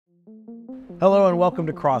Hello and welcome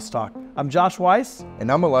to CrossTalk. I'm Josh Weiss.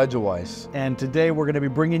 And I'm Elijah Weiss. And today we're going to be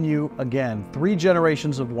bringing you, again, 3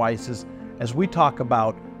 generations of Weisses as we talk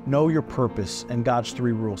about know your purpose and God's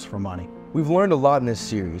 3 rules for money. We've learned a lot in this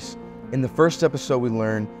series. In the first episode, we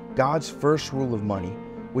learned God's first rule of money,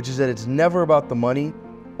 which is that it's never about the money,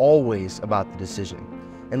 always about the decision.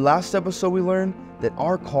 In last episode, we learned that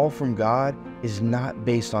our call from God is not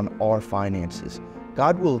based on our finances.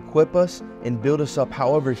 God will equip us and build us up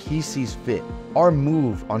however He sees fit. Our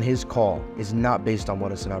move on His call is not based on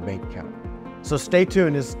what is in our bank account. So stay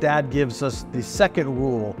tuned as Dad gives us the second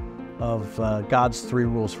rule of God's 3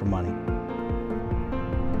 rules for money.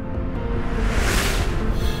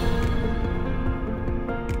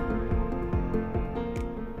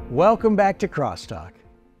 Welcome back to CrossTalk.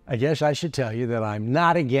 I guess I should tell you that I'm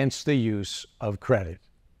not against the use of credit.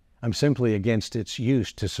 I'm simply against its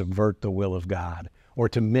use to subvert the will of God or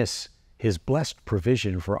to miss His blessed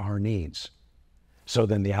provision for our needs. So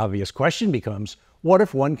then the obvious question becomes, what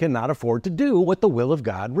if one cannot afford to do what the will of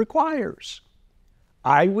God requires?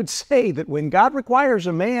 I would say that when God requires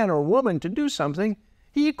a man or woman to do something,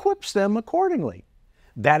 He equips them accordingly.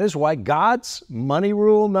 That is why God's money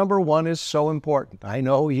rule number 1 is so important. I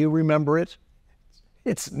know you remember it.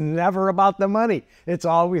 It's never about the money. It's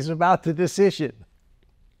always about the decision.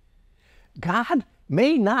 God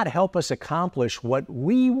may not help us accomplish what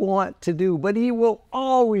we want to do, but He will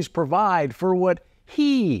always provide for what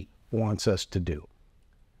He wants us to do.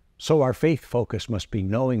 So our faith focus must be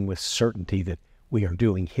knowing with certainty that we are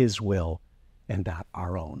doing His will and not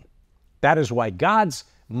our own. That is why God's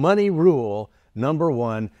money rule number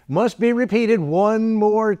 1 must be repeated one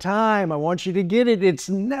more time. I want you to get it. It's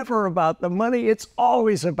never about the money. It's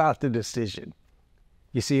always about the decision.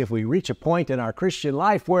 You see, if we reach a point in our Christian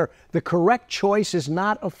life where the correct choice is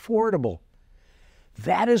not affordable,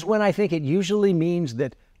 that is when I think it usually means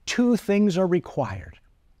that 2 things are required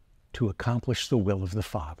to accomplish the will of the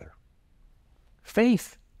Father: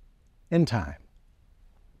 faith and time.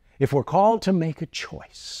 If we're called to make a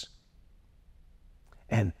choice,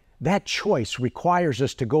 and that choice requires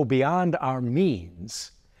us to go beyond our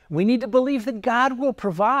means, we need to believe that God will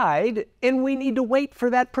provide, and we need to wait for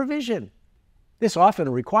that provision. This often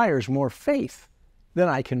requires more faith than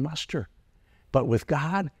I can muster. But with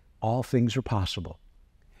God, all things are possible.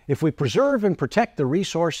 If we preserve and protect the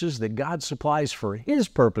resources that God supplies for His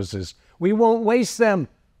purposes, we won't waste them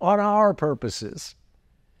on our purposes.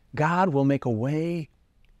 God will make a way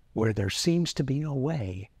where there seems to be no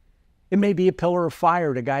way. It may be a pillar of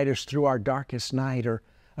fire to guide us through our darkest night, or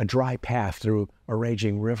a dry path through a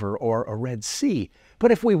raging river, or a Red Sea. But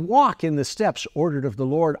if we walk in the steps ordered of the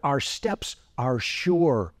Lord, our steps are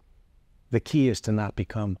sure. The key is to not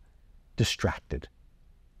become distracted.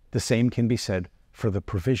 The same can be said for the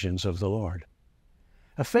provisions of the Lord.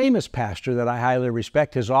 A famous pastor that I highly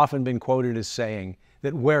respect has often been quoted as saying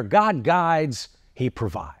that where God guides, He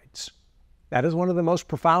provides. That is one of the most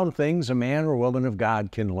profound things a man or woman of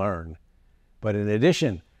God can learn. But in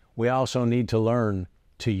addition, we also need to learn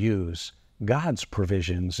to use God's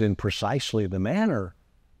provisions in precisely the manner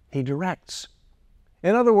He directs.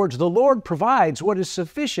 In other words, the Lord provides what is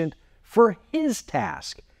sufficient for His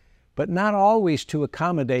task, but not always to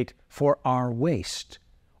accommodate for our waste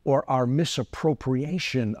or our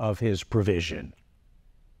misappropriation of His provision.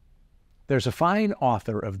 There's a fine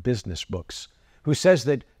author of business books who says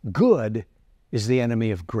that good is the enemy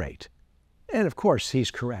of great. And of course, he's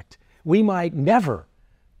correct. We might never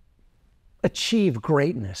achieve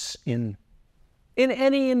greatness in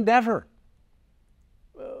any endeavor.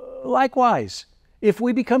 Likewise, if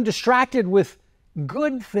we become distracted with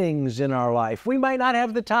good things in our life, we might not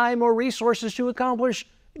have the time or resources to accomplish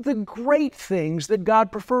the great things that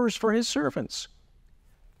God prefers for His servants.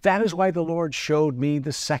 That is why the Lord showed me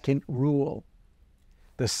the second rule.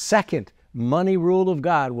 The second money rule of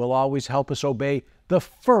God will always help us obey the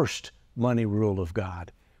first money rule of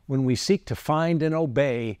God when we seek to find and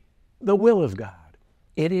obey the will of God.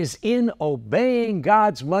 It is in obeying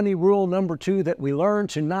God's money rule number 2 that we learn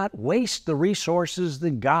to not waste the resources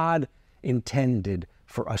that God intended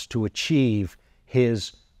for us to achieve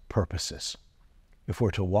His purposes. If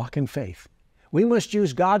we're to walk in faith, we must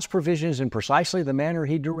use God's provisions in precisely the manner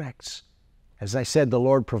He directs. As I said, the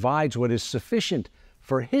Lord provides what is sufficient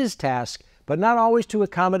for His task, but not always to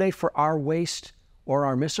accommodate for our waste or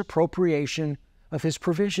our misappropriation of His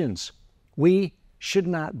provisions. We should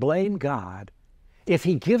not blame God if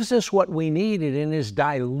He gives us what we need and is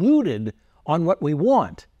diluted on what we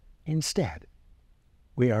want instead.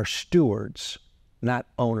 We are stewards, not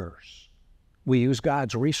owners. We use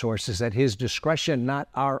God's resources at His discretion, not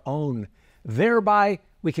our own. Thereby,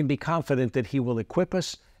 we can be confident that He will equip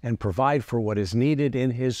us and provide for what is needed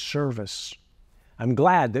in his service. I'm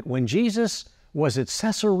glad that when Jesus was at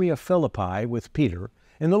Caesarea Philippi with Peter,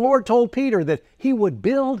 and the Lord told Peter that he would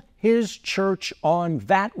build his church on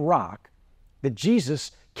that rock, that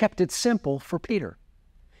Jesus kept it simple for Peter.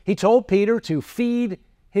 He told Peter to feed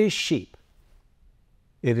his sheep.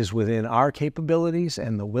 It is within our capabilities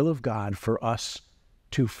and the will of God for us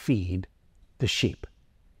to feed the sheep.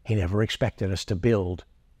 He never expected us to build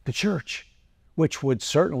the church, which would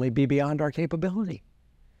certainly be beyond our capability.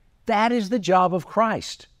 That is the job of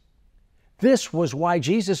Christ. This was why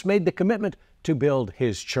Jesus made the commitment to build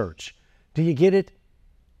his church. Do you get it?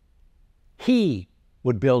 He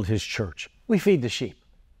would build his church. We feed the sheep.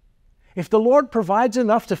 If the Lord provides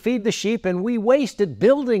enough to feed the sheep and we waste it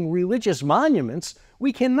building religious monuments,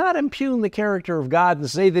 we cannot impugn the character of God and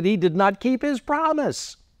say that he did not keep his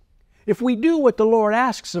promise. If we do what the Lord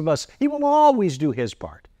asks of us, he will always do his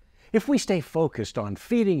part. If we stay focused on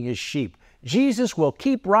feeding his sheep, Jesus will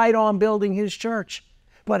keep right on building his church.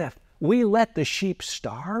 But if we let the sheep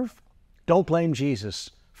starve, don't blame Jesus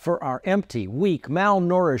for our empty, weak,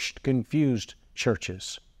 malnourished, confused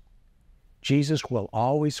churches. Jesus will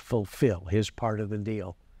always fulfill his part of the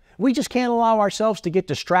deal. We just can't allow ourselves to get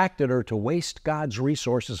distracted or to waste God's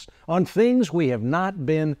resources on things we have not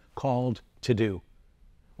been called to do.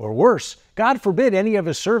 Or worse, God forbid any of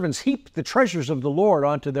his servants heap the treasures of the Lord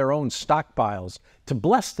onto their own stockpiles to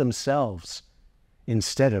bless themselves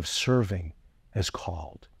instead of serving as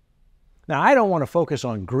called. Now, I don't want to focus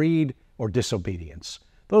on greed or disobedience.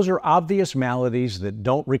 Those are obvious maladies that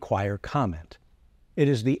don't require comment. It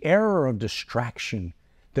is the error of distraction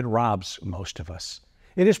that robs most of us.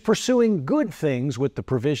 It is pursuing good things with the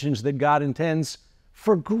provisions that God intends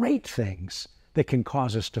for great things that can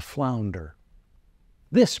cause us to flounder.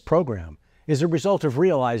 This program is a result of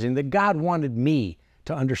realizing that God wanted me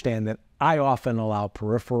to understand that I often allow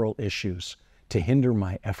peripheral issues to hinder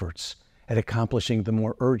my efforts at accomplishing the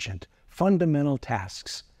more urgent, fundamental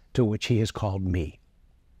tasks to which he has called me.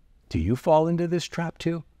 Do you fall into this trap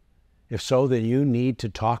too? If so, then you need to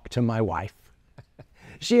talk to my wife.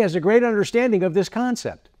 She has a great understanding of this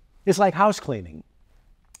concept. It's like house cleaning.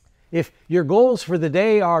 If your goals for the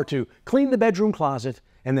day are to clean the bedroom closet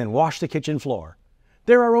and then wash the kitchen floor,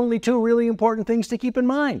 there are only two really important things to keep in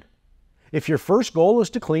mind. If your first goal is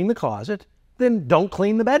to clean the closet, then don't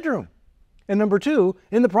clean the bedroom. And number two,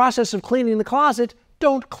 in the process of cleaning the closet,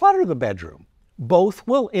 don't clutter the bedroom. Both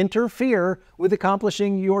will interfere with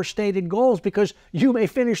accomplishing your stated goals because you may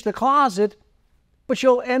finish the closet, but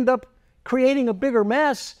you'll end up creating a bigger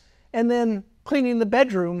mess and then cleaning the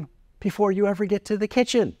bedroom before you ever get to the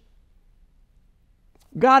kitchen.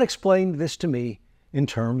 God explained this to me in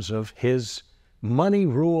terms of his money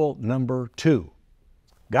rule number 2.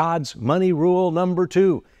 God's money rule number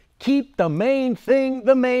 2. Keep the main thing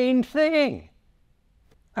the main thing.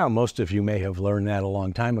 Now, most of you may have learned that a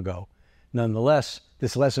long time ago. Nonetheless,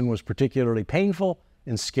 this lesson was particularly painful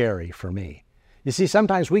and scary for me. You see,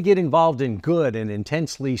 sometimes we get involved in good and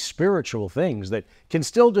intensely spiritual things that can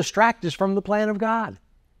still distract us from the plan of God.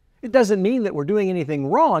 It doesn't mean that we're doing anything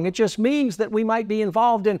wrong. It just means that we might be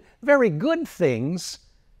involved in very good things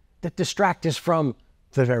that distract us from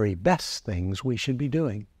the very best things we should be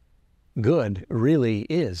doing. Good really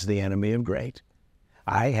is the enemy of great.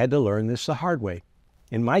 I had to learn this the hard way.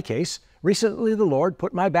 In my case, recently the Lord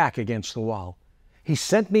put my back against the wall. He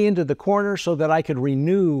sent me into the corner so that I could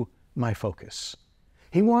renew my focus.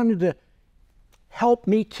 He wanted to help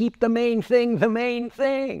me keep the main thing the main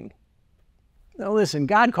thing. Now listen,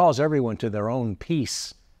 God calls everyone to their own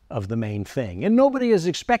piece of the main thing, and nobody is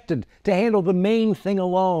expected to handle the main thing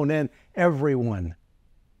alone, and everyone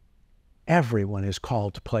is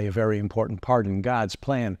called to play a very important part in God's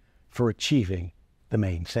plan for achieving the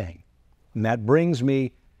main thing. And that brings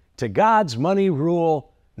me to God's money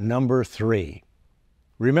rule number 3.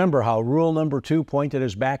 Remember how rule number 2 pointed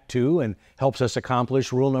us back to and helps us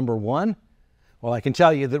accomplish rule number 1? Well, I can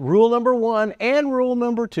tell you that rule number 1 and rule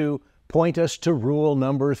number 2 point us to rule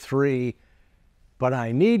number 3. But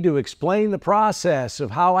I need to explain the process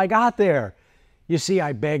of how I got there. You see,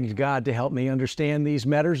 I begged God to help me understand these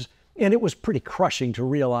matters, and it was pretty crushing to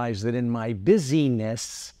realize that in my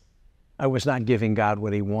busyness, I was not giving God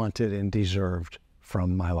what he wanted and deserved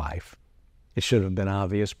from my life. It should have been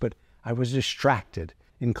obvious, but I was distracted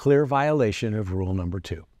in clear violation of rule number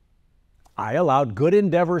 2. I allowed good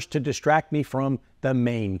endeavors to distract me from the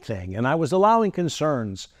main thing, and I was allowing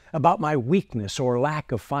concerns about my weakness or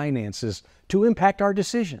lack of finances to impact our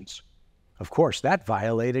decisions. Of course, that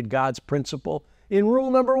violated God's principle. In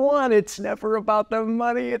rule number 1, it's never about the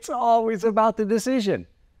money, it's always about the decision.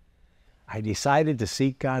 I decided to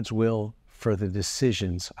seek God's will for the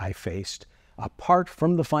decisions I faced, apart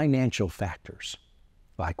from the financial factors.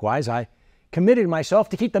 Likewise, I committed myself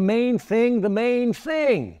to keep the main thing the main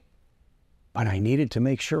thing. But I needed to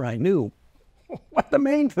make sure I knew what the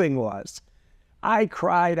main thing was. I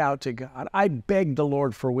cried out to God. I begged the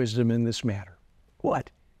Lord for wisdom in this matter. What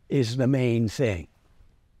is the main thing?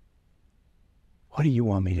 What do you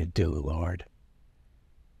want me to do, Lord?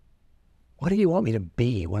 What do you want me to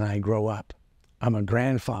be when I grow up? I'm a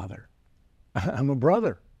grandfather. I'm a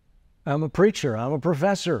brother. I'm a preacher. I'm a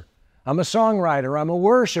professor. I'm a songwriter. I'm a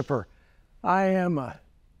worshiper. I'm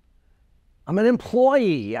an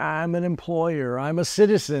employee. I'm an employer. I'm a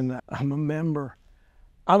citizen. I'm a member.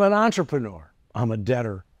 I'm an entrepreneur. I'm a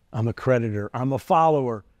debtor. I'm a creditor. I'm a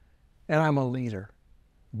follower. And I'm a leader.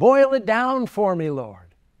 Boil it down for me,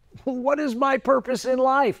 Lord. What is my purpose in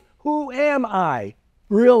life? Who am I,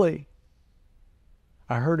 really?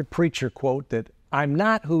 I heard a preacher quote that I'm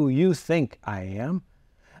not who you think I am.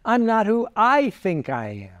 I'm not who I think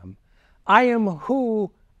I am. I am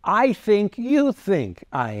who I think you think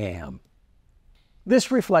I am.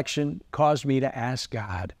 This reflection caused me to ask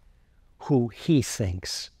God who He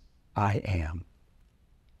thinks I am.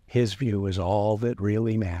 His view is all that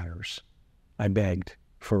really matters. I begged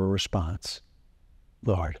for a response.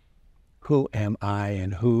 Lord, who am I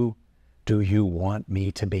and who do you want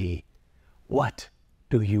me to be? What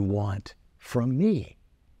do you want from me?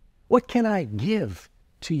 What can I give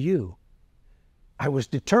to you? I was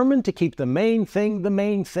determined to keep the main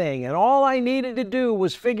thing, and all I needed to do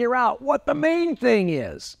was figure out what the main thing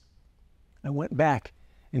is. I went back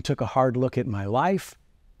and took a hard look at my life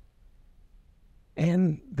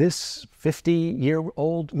and this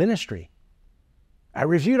 50-year-old ministry. I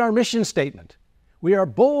reviewed our mission statement. We are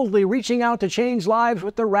boldly reaching out to change lives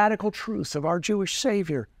with the radical truth of our Jewish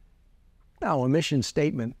Savior. Now, a mission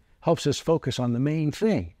statement helps us focus on the main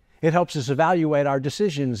thing. It helps us evaluate our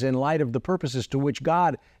decisions in light of the purposes to which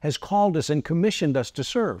God has called us and commissioned us to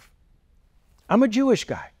serve. I'm a Jewish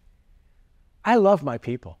guy. I love my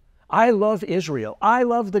people. I love Israel. I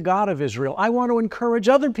love the God of Israel. I want to encourage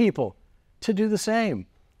other people to do the same.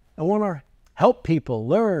 I want to help people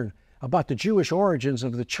learn about the Jewish origins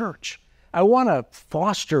of the church. I want to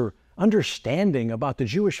foster understanding about the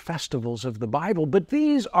Jewish festivals of the Bible, but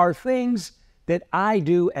these are things that I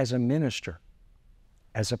do as a minister,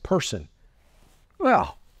 as a person.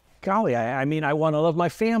 Well, golly, I want to love my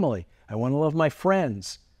family. I want to love my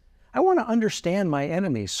friends. I want to understand my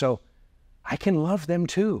enemies so I can love them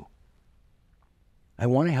too. I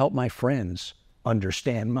want to help my friends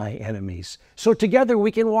understand my enemies so together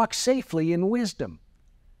we can walk safely in wisdom.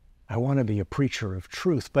 I want to be a preacher of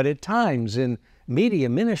truth, but at times in media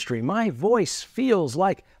ministry, my voice feels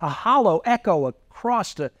like a hollow echo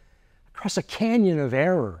across a canyon of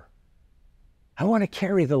error. I want to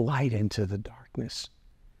carry the light into the darkness.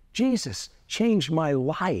 Jesus changed my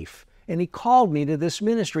life, and He called me to this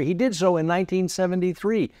ministry. He did so in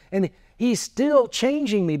 1973, and He's still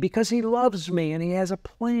changing me because He loves me and He has a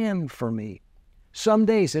plan for me. Some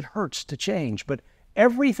days it hurts to change, but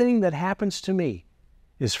everything that happens to me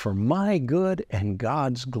is for my good and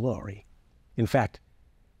God's glory. In fact,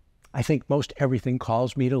 I think most everything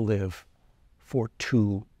calls me to live for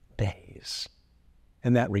 2 days.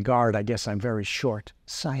 In that regard, I guess I'm very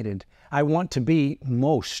short-sighted. I want to be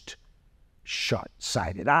most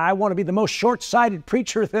short-sighted. I want to be the most short-sighted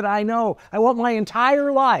preacher that I know. I want my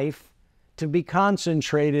entire life to be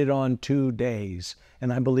concentrated on 2 days.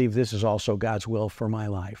 And I believe this is also God's will for my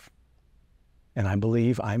life. And I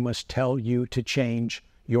believe I must tell you to change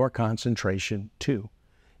your concentration too.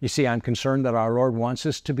 You see, I'm concerned that our Lord wants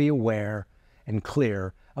us to be aware and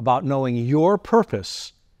clear about knowing your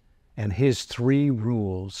purpose and His 3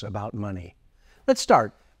 rules about money. Let's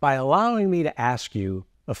start by allowing me to ask you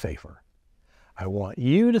a favor. I want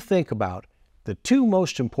you to think about the 2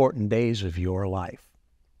 most important days of your life.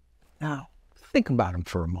 Now, think about them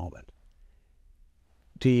for a moment.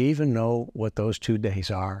 Do you even know what those 2 days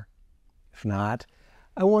are? If not,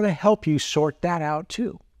 I want to help you sort that out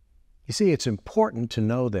too. You see, it's important to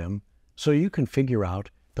know them so you can figure out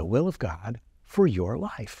the will of God for your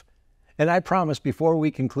life. And I promise before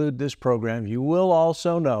we conclude this program, you will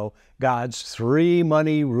also know God's 3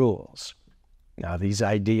 money rules. Now, these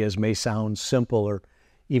ideas may sound simple or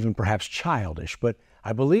even perhaps childish, but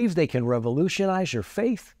I believe they can revolutionize your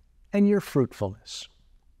faith and your fruitfulness.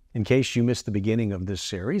 In case you missed the beginning of this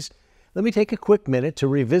series, let me take a quick minute to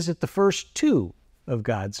revisit the first 2 of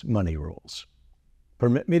God's money rules.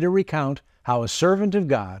 Permit me to recount how a servant of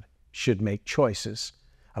God should make choices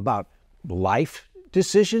about life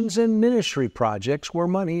decisions and ministry projects where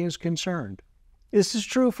money is concerned. This is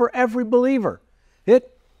true for every believer.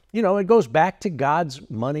 It You know, it goes back to God's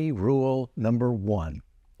money rule number 1.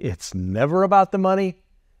 It's never about the money.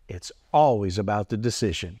 It's always about the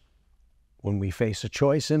decision. When we face a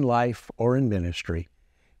choice in life or in ministry,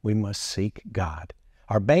 we must seek God.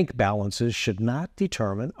 Our bank balances should not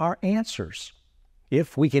determine our answers.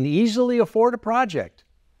 If we can easily afford a project,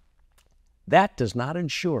 that does not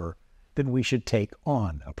ensure that we should take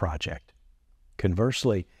on a project.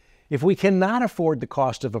 Conversely, if we cannot afford the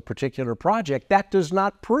cost of a particular project, that does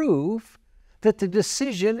not prove that the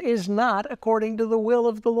decision is not according to the will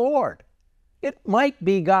of the Lord. It might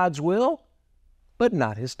be God's will, but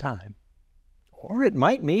not His time. Or it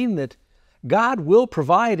might mean that God will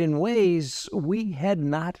provide in ways we had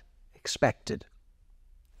not expected.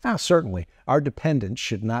 Now, certainly, our dependence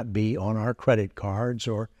should not be on our credit cards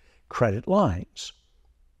or credit lines.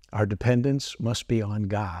 Our dependence must be on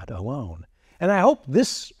God alone. And I hope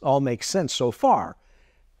this all makes sense so far.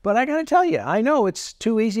 But I got to tell you, I know it's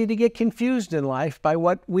too easy to get confused in life by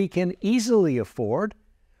what we can easily afford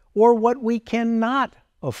or what we cannot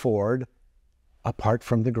afford apart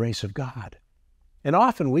from the grace of God. And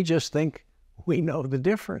often we just think we know the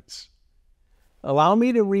difference. Allow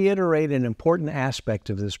me to reiterate an important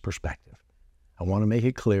aspect of this perspective. I want to make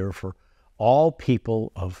it clear for all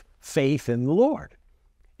people of faith in the Lord.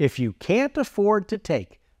 If you can't afford to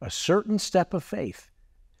take a certain step of faith,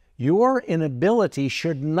 your inability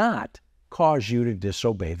should not cause you to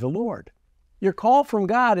disobey the Lord. Your call from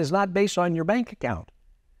God is not based on your bank account.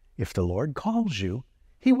 If the Lord calls you,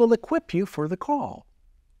 He will equip you for the call.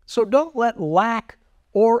 So don't let lack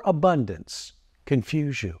or abundance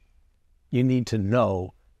confuse you. You need to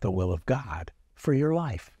know the will of God for your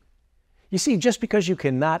life. You see, just because you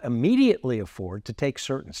cannot immediately afford to take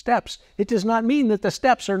certain steps, it does not mean that the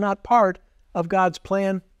steps are not part of God's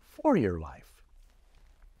plan for your life.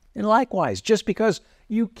 And likewise, just because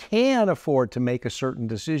you can afford to make a certain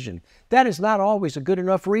decision, that is not always a good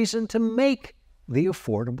enough reason to make the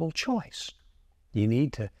affordable choice. You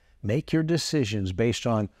need to make your decisions based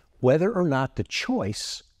on whether or not the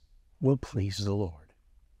choice will please the Lord.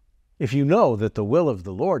 If you know that the will of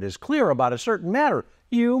the Lord is clear about a certain matter,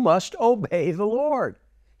 you must obey the Lord.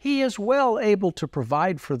 He is well able to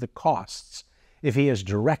provide for the costs if He has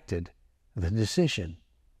directed the decision.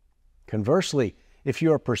 Conversely, if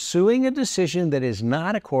you are pursuing a decision that is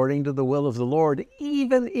not according to the will of the Lord,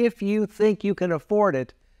 even if you think you can afford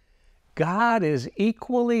it, God is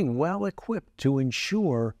equally well equipped to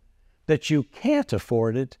ensure that you can't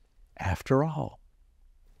afford it after all.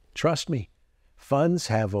 Trust me, funds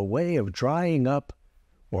have a way of drying up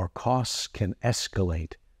or costs can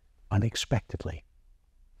escalate unexpectedly.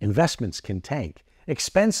 Investments can tank,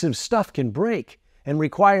 expensive stuff can break and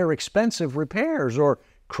require expensive repairs or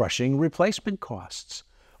crushing replacement costs,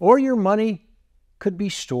 or your money could be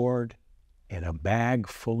stored in a bag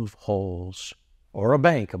full of holes or a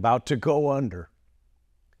bank about to go under.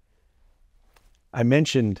 I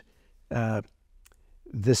mentioned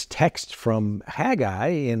this text from Haggai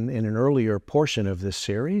in an earlier portion of this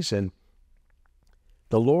series, and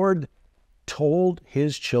the Lord told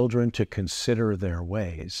His children to consider their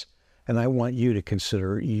ways, and I want you to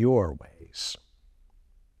consider your ways.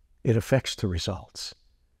 It affects the results.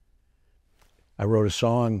 I wrote a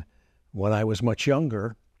song when I was much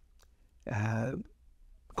younger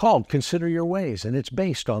called Consider Your Ways, and it's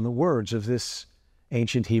based on the words of this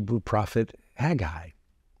ancient Hebrew prophet Haggai.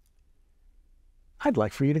 I'd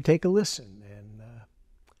like for you to take a listen. And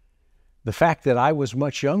the fact that I was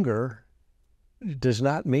much younger does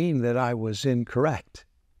not mean that I was incorrect.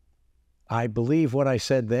 I believe what I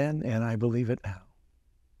said then, and I believe it now.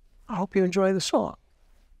 I hope you enjoy the song.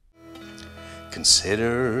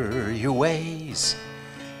 Consider your ways,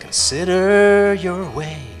 consider your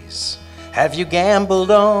ways. Have you gambled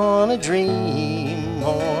on a dream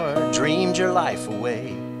or dreamed your life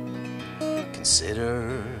away?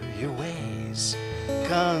 Consider your ways,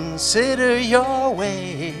 consider your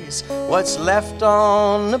ways. What's left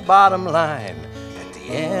on the bottom line at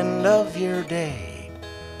the end of your day?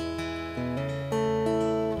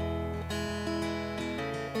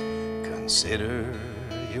 Consider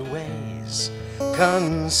your ways,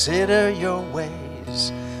 consider your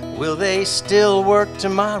ways. Will they still work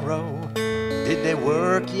tomorrow? Did they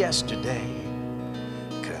work yesterday?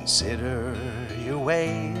 Consider your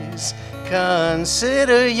ways,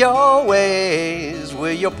 consider your ways.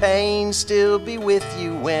 Will your pain still be with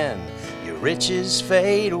you when your riches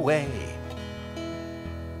fade away?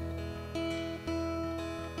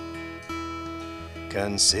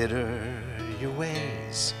 Consider your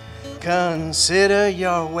ways, consider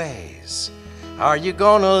your ways. Are you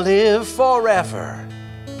gonna live forever?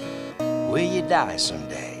 Will you die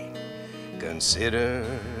someday? Consider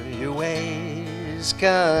your ways.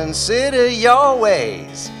 Consider your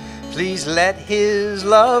ways. Please let His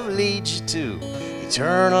love lead you to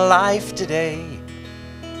eternal life today.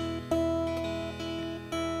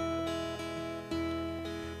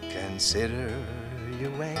 Consider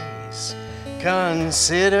your ways.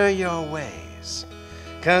 Consider your ways.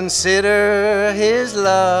 Consider His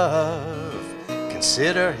love.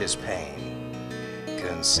 Consider His pain.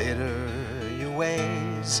 Consider your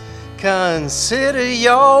ways. Consider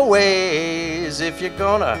your ways. If you're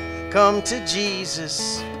gonna come to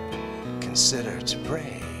Jesus, consider to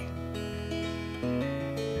pray.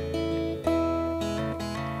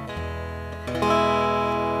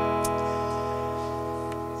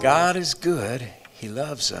 God is good. He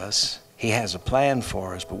loves us. He has a plan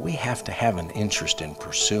for us, but we have to have an interest in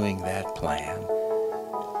pursuing that plan.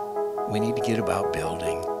 We need to get about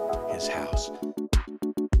building His house.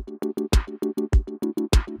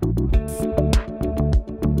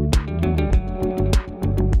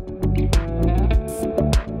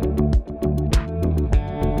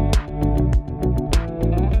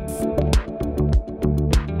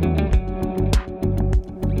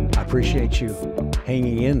 I appreciate you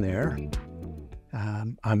hanging in there.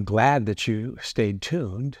 I'm glad that you stayed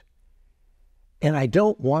tuned. And I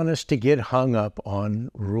don't want us to get hung up on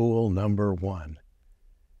rule number 1.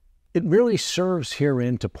 It really serves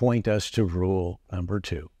herein to point us to rule number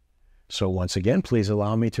 2. So once again, please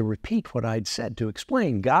allow me to repeat what I'd said to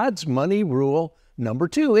explain God's money rule number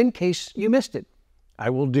 2, in case you missed it.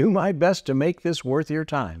 I will do my best to make this worth your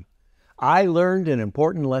time. I learned an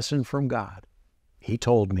important lesson from God. He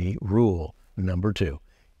told me rule number 2.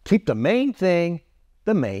 Keep the main thing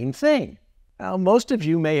the main thing. Now, most of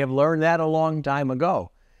you may have learned that a long time ago.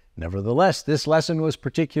 Nevertheless, this lesson was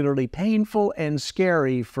particularly painful and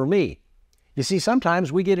scary for me. You see,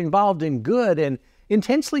 sometimes we get involved in good and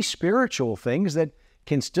intensely spiritual things that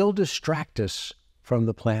can still distract us from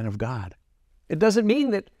the plan of God. It doesn't mean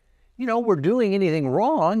that, we're doing anything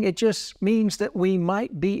wrong. It just means that we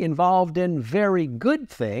might be involved in very good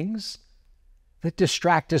things that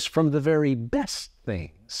distract us from the very best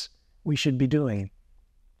things we should be doing.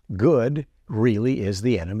 Good really is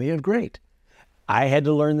the enemy of great. I had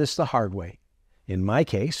to learn this the hard way. In my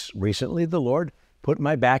case, recently the Lord put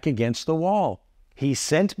my back against the wall. He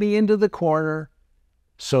sent me into the corner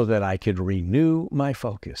so that I could renew my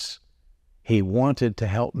focus. He wanted to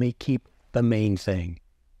help me keep the main thing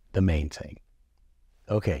the main thing.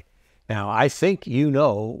 Okay, now I think you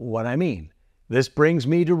know what I mean. This brings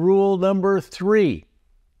me to rule number 3.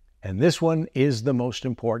 And this one is the most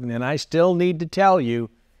important, and I still need to tell you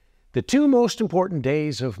the 2 most important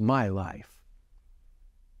days of my life.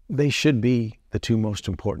 They should be the 2 most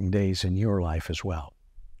important days in your life as well.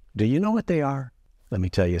 Do you know what they are? Let me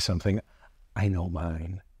tell you something. I know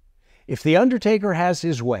mine. If the undertaker has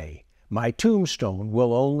his way, my tombstone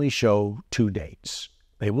will only show 2 dates.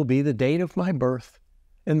 They will be the date of my birth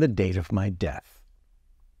and the date of my death.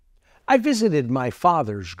 I visited my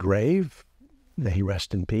father's grave, may he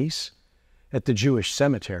rest in peace, at the Jewish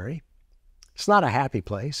cemetery. It's not a happy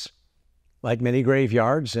place. Like many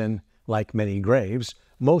graveyards and like many graves,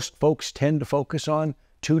 most folks tend to focus on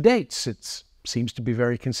 2 dates. It seems to be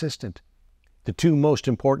very consistent. The 2 most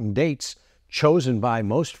important dates chosen by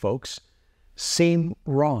most folks seem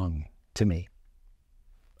wrong to me.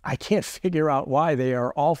 I can't figure out why they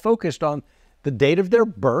are all focused on the date of their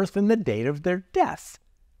birth and the date of their death.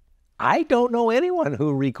 I don't know anyone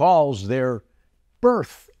who recalls their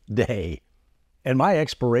birthday, and my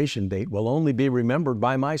expiration date will only be remembered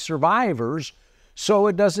by my survivors, so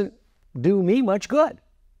it doesn't do me much good.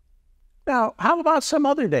 Now, how about some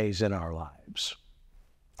other days in our lives?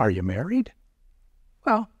 Are you married?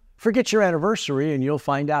 Well, forget your anniversary and you'll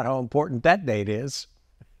find out how important that date is.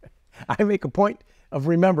 I make a point of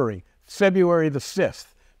remembering February the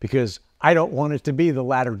 5th because I don't want it to be the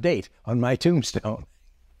latter date on my tombstone.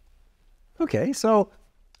 Okay, so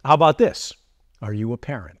how about this? Are you a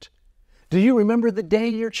parent? Do you remember the day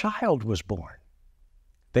your child was born?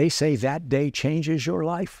 They say that day changes your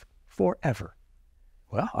life forever.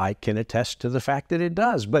 Well, I can attest to the fact that it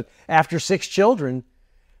does. But after 6 children,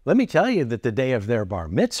 let me tell you that the day of their bar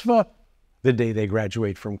mitzvah, the day they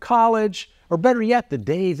graduate from college, or better yet, the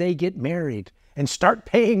day they get married and start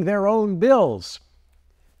paying their own bills,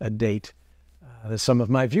 a date that some of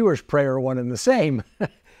my viewers pray are one and the same.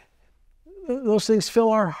 Those things fill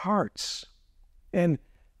our hearts. And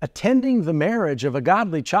attending the marriage of a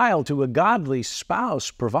godly child to a godly spouse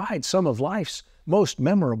provides some of life's most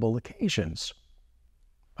memorable occasions.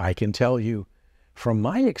 I can tell you from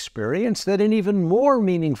my experience that an even more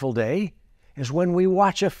meaningful day is when we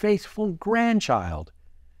watch a faithful grandchild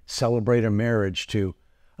celebrate a marriage to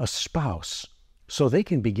a spouse so they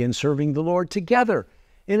can begin serving the Lord together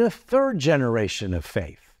in a third generation of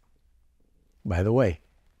faith. By the way,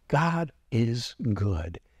 God is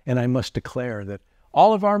good, and I must declare that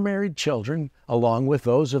all of our married children, along with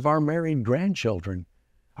those of our married grandchildren,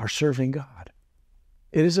 are serving God.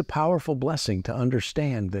 It is a powerful blessing to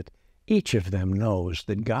understand that each of them knows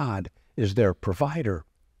that God is their provider.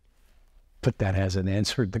 But that hasn't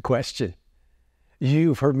answered the question.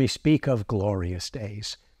 You've heard me speak of glorious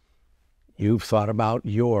days. You've thought about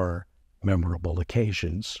your memorable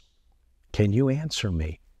occasions. Can you answer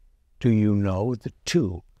me? Do you know the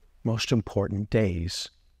two most important days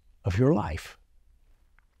of your life?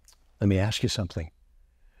 Let me ask you something.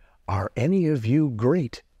 Are any of you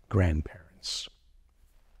great grandparents?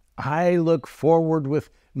 I look forward with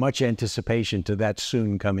much anticipation to that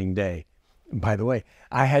soon coming day. By the way,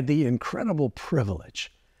 I had the incredible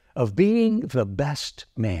privilege of being the best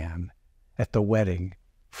man at the wedding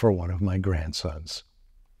for one of my grandsons.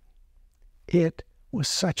 It was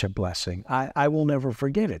such a blessing. I will never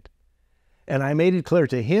forget it. And I made it clear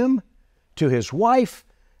to him, to his wife,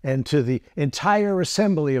 and to the entire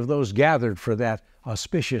assembly of those gathered for that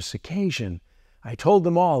auspicious occasion. I told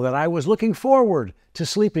them all that I was looking forward to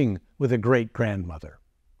sleeping with a great-grandmother.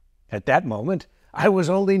 At that moment, I was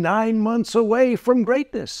only 9 months away from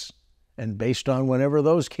greatness. And based on whenever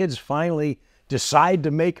those kids finally decide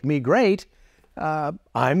to make me great,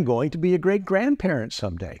 I'm going to be a great-grandparent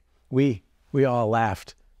someday. We all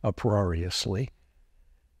laughed uproariously.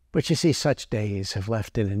 But you see, such days have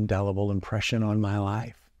left an indelible impression on my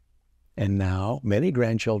life. And now, many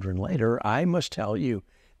grandchildren later, I must tell you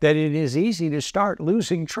that it is easy to start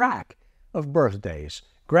losing track of birthdays,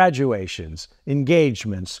 graduations,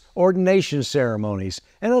 engagements, ordination ceremonies,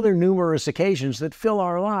 and other numerous occasions that fill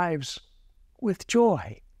our lives with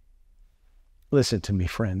joy. Listen to me,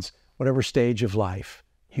 friends. Whatever stage of life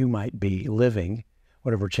you might be living,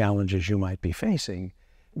 whatever challenges you might be facing,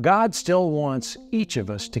 God still wants each of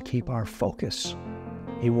us to keep our focus.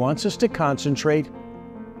 He wants us to concentrate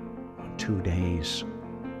on 2 days.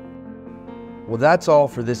 Well, that's all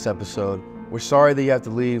for this episode. We're sorry that you have to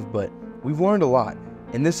leave, but we've learned a lot.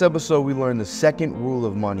 In this episode, we learned the second rule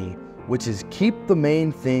of money, which is keep the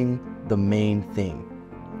main thing the main thing.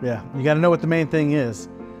 Yeah, you got to know what the main thing is.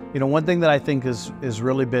 You know, one thing that I think has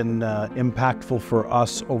really been impactful for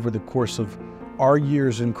us over the course of our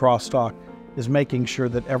years in CrossTalk is making sure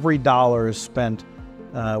that every dollar is spent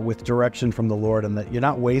with direction from the Lord and that you're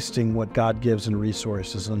not wasting what God gives in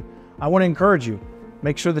resources. And I want to encourage you,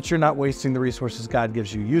 make sure that you're not wasting the resources God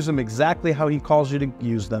gives you. Use them exactly how He calls you to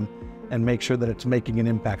use them and make sure that it's making an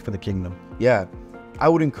impact for the kingdom. Yeah, I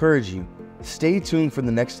would encourage you, stay tuned for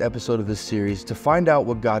the next episode of this series to find out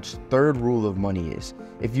what God's third rule of money is.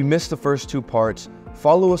 If you missed the first 2 parts,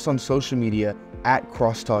 follow us on social media at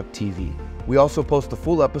CrossTalk TV. We also post the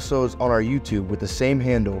full episodes on our YouTube with the same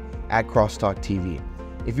handle at CrossTalk TV.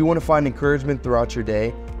 If you want to find encouragement throughout your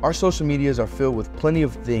day, our social medias are filled with plenty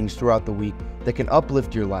of things throughout the week that can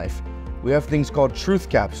uplift your life. We have things called truth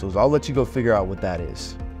capsules. I'll let you go figure out what that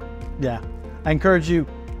is. Yeah, I encourage you,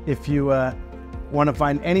 if you want to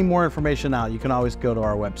find any more information out, you can always go to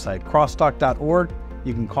our website, crosstalk.org.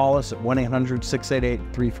 You can call us at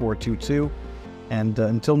 1-800-688-3422. And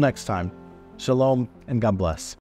until next time, shalom and God bless.